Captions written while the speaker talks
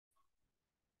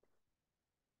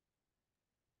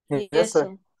Yes,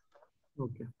 sir.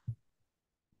 Okay.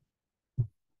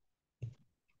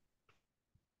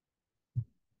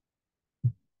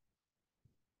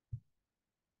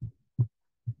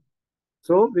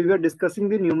 So we were discussing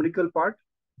the numerical part.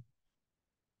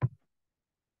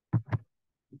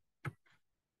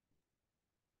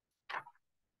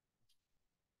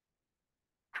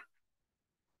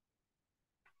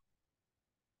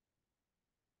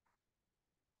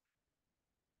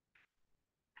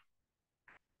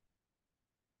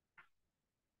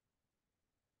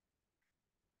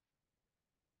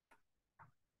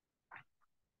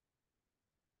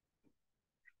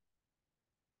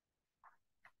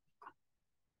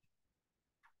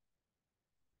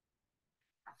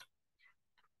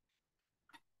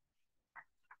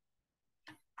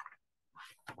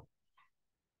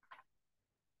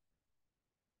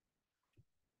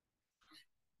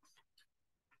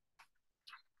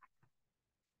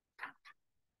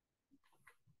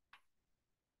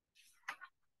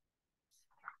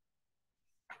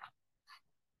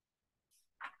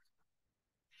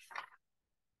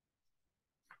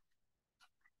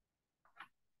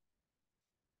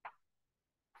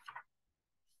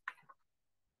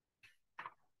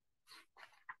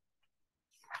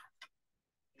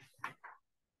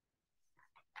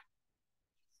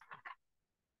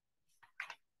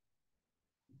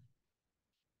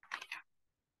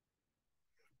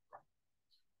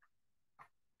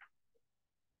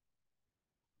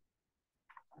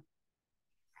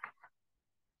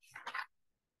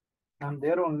 I'm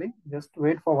there only. Just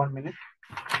wait for 1 minute.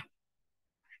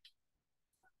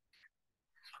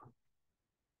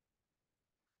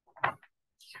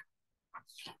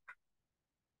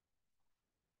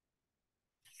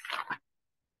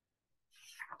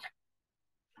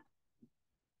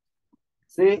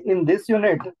 Say in this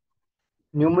unit,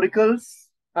 numericals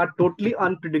are totally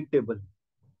unpredictable.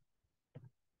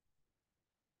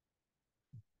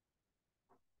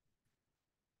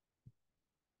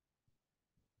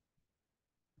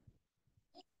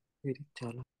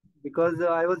 Because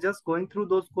I was just going through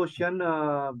those questions,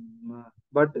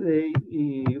 but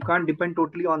you can't depend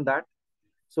totally on that.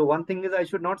 So one thing is I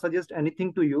should not suggest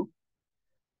anything to you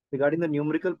regarding the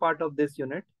numerical part of this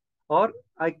unit, or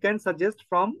I can suggest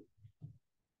from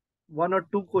one or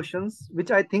two questions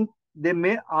which I think they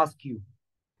may ask you,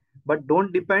 but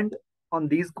don't depend on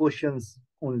these questions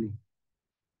only.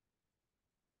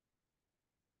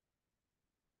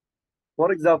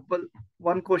 For example,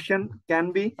 one question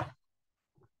can be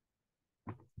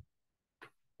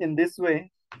in this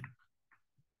way,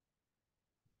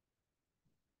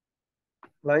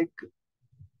 like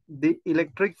the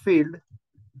electric field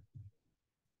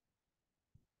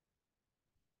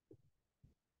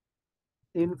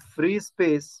in free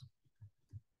space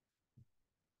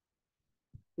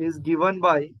is given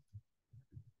by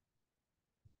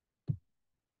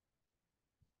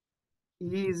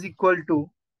E is equal to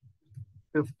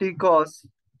 50 cos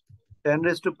 10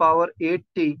 raised to power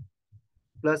 8t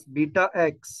plus beta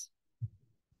x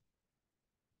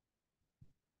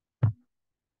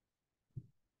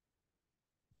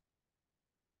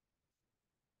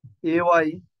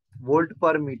ay volt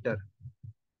per meter.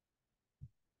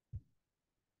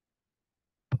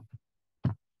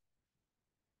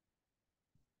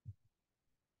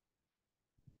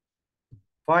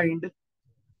 Find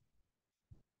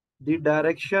the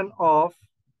direction of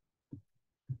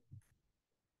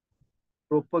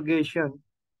propagation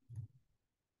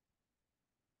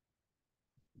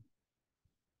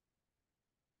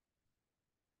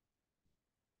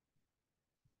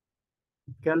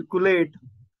calculate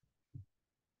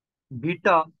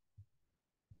beta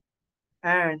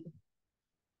and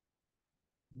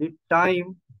the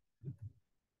time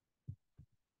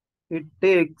it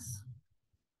takes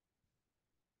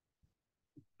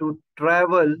to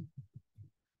travel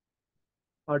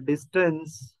a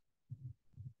distance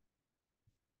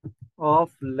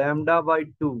of lambda by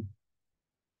 2.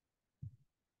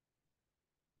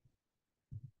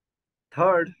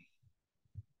 Third,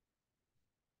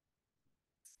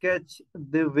 sketch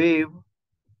the wave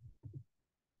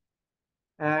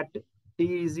at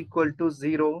t is equal to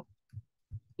 0,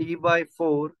 t by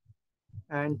 4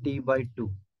 and t by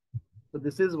 2. So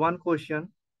this is one question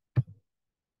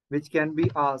which can be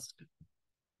asked.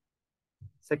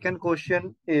 Second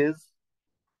question is,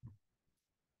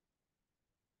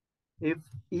 if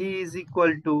E is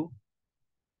equal to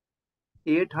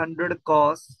 800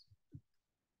 cos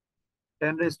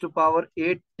 10 raised to power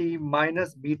 8t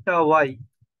minus beta y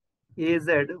az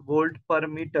volt per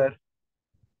meter,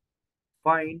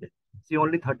 find, see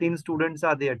only 13 students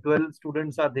are there, 12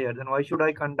 students are there, then why should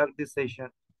I conduct this session?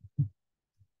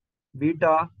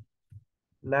 Beta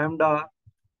lambda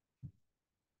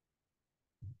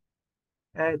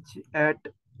h at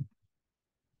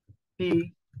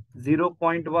t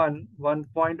 0.1,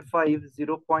 1.5,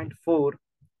 0.4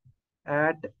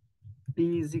 at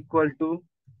t is equal to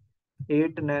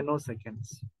 8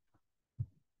 nanoseconds.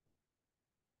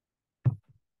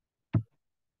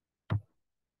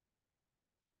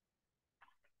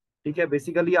 ठीक है,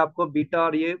 basically आपको beta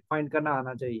और ये find करना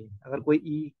आना चाहिए अगर कोई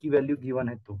ई की वैल्यू गिवन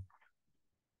है तो।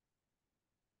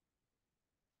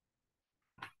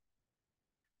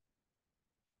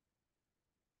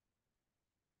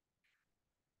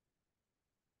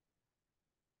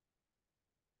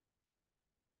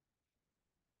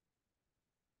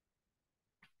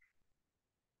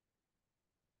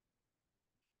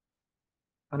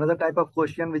 Another type of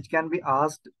question which can be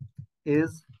asked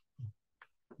is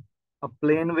a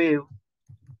plane wave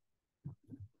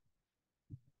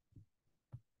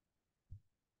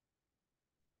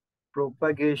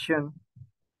propagation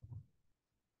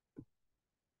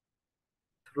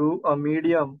through a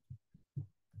medium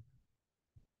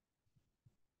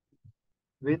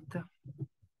with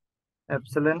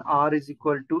epsilon r is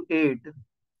equal to 8,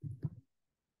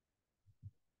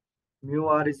 mu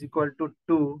r is equal to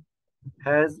 2,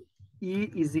 has E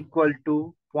is equal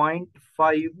to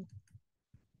 0.5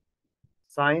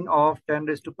 sine of 10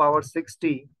 raised to power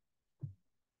 60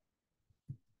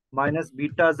 minus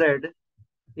beta z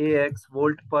ax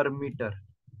volt per meter.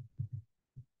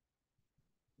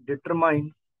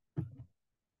 Determine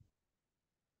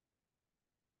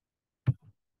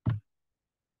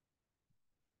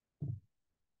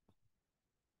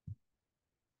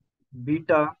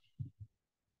beta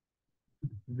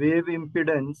wave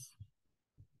impedance,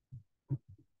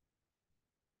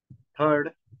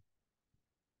 third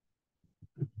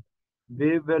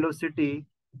wave velocity,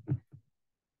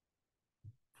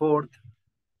 fourth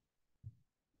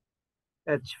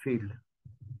H field.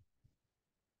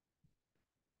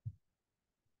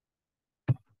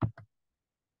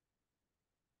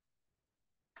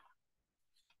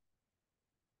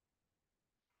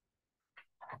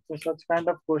 So such kind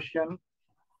of question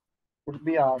would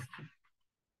be asked.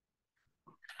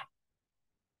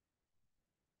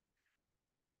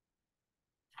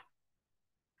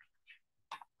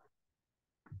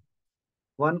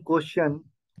 One question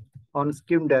on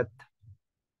skin depth,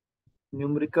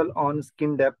 numerical on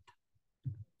skin depth.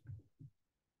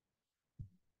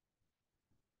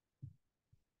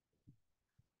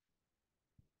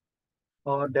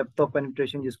 और depth of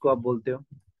penetration जिसको आप बोलते हो,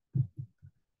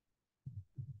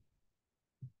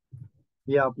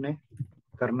 ये आपने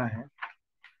करना है।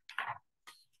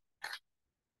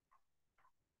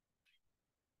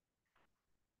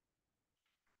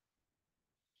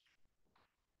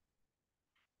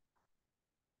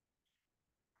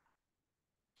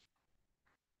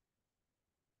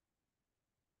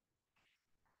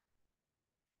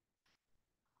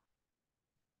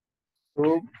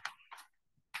 So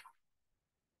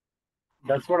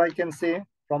that's what I can say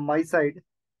from my side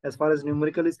as far as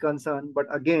numerical is concerned. But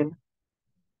again,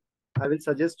 I will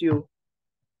suggest you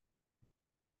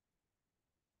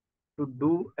to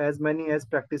do as many as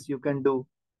practice you can do,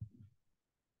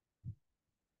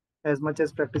 as much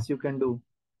as practice you can do.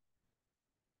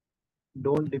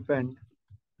 Don't depend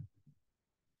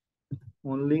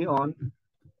only on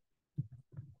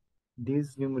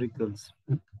these numericals.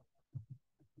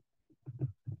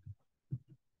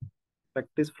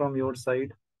 Practice from your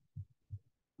side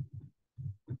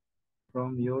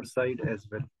as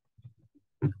well.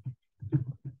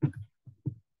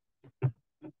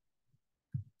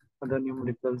 Other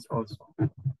numericals also.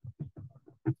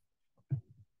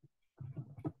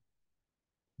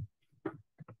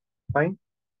 Fine.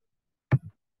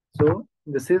 So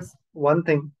this is one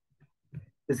thing.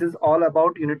 This is all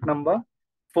about unit number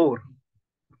 4.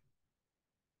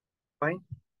 Fine.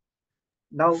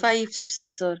 Now 5,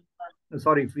 sir.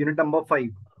 Sorry, unit number 5,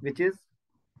 which is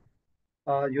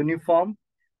uniform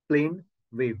plane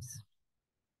waves.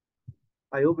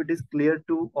 I hope it is clear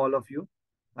to all of you.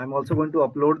 I'm also going to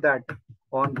upload that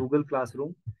on Google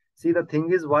Classroom. See, the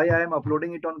thing is why I am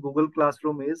uploading it on Google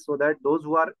Classroom is so that those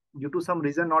who are due to some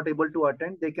reason not able to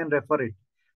attend, they can refer it.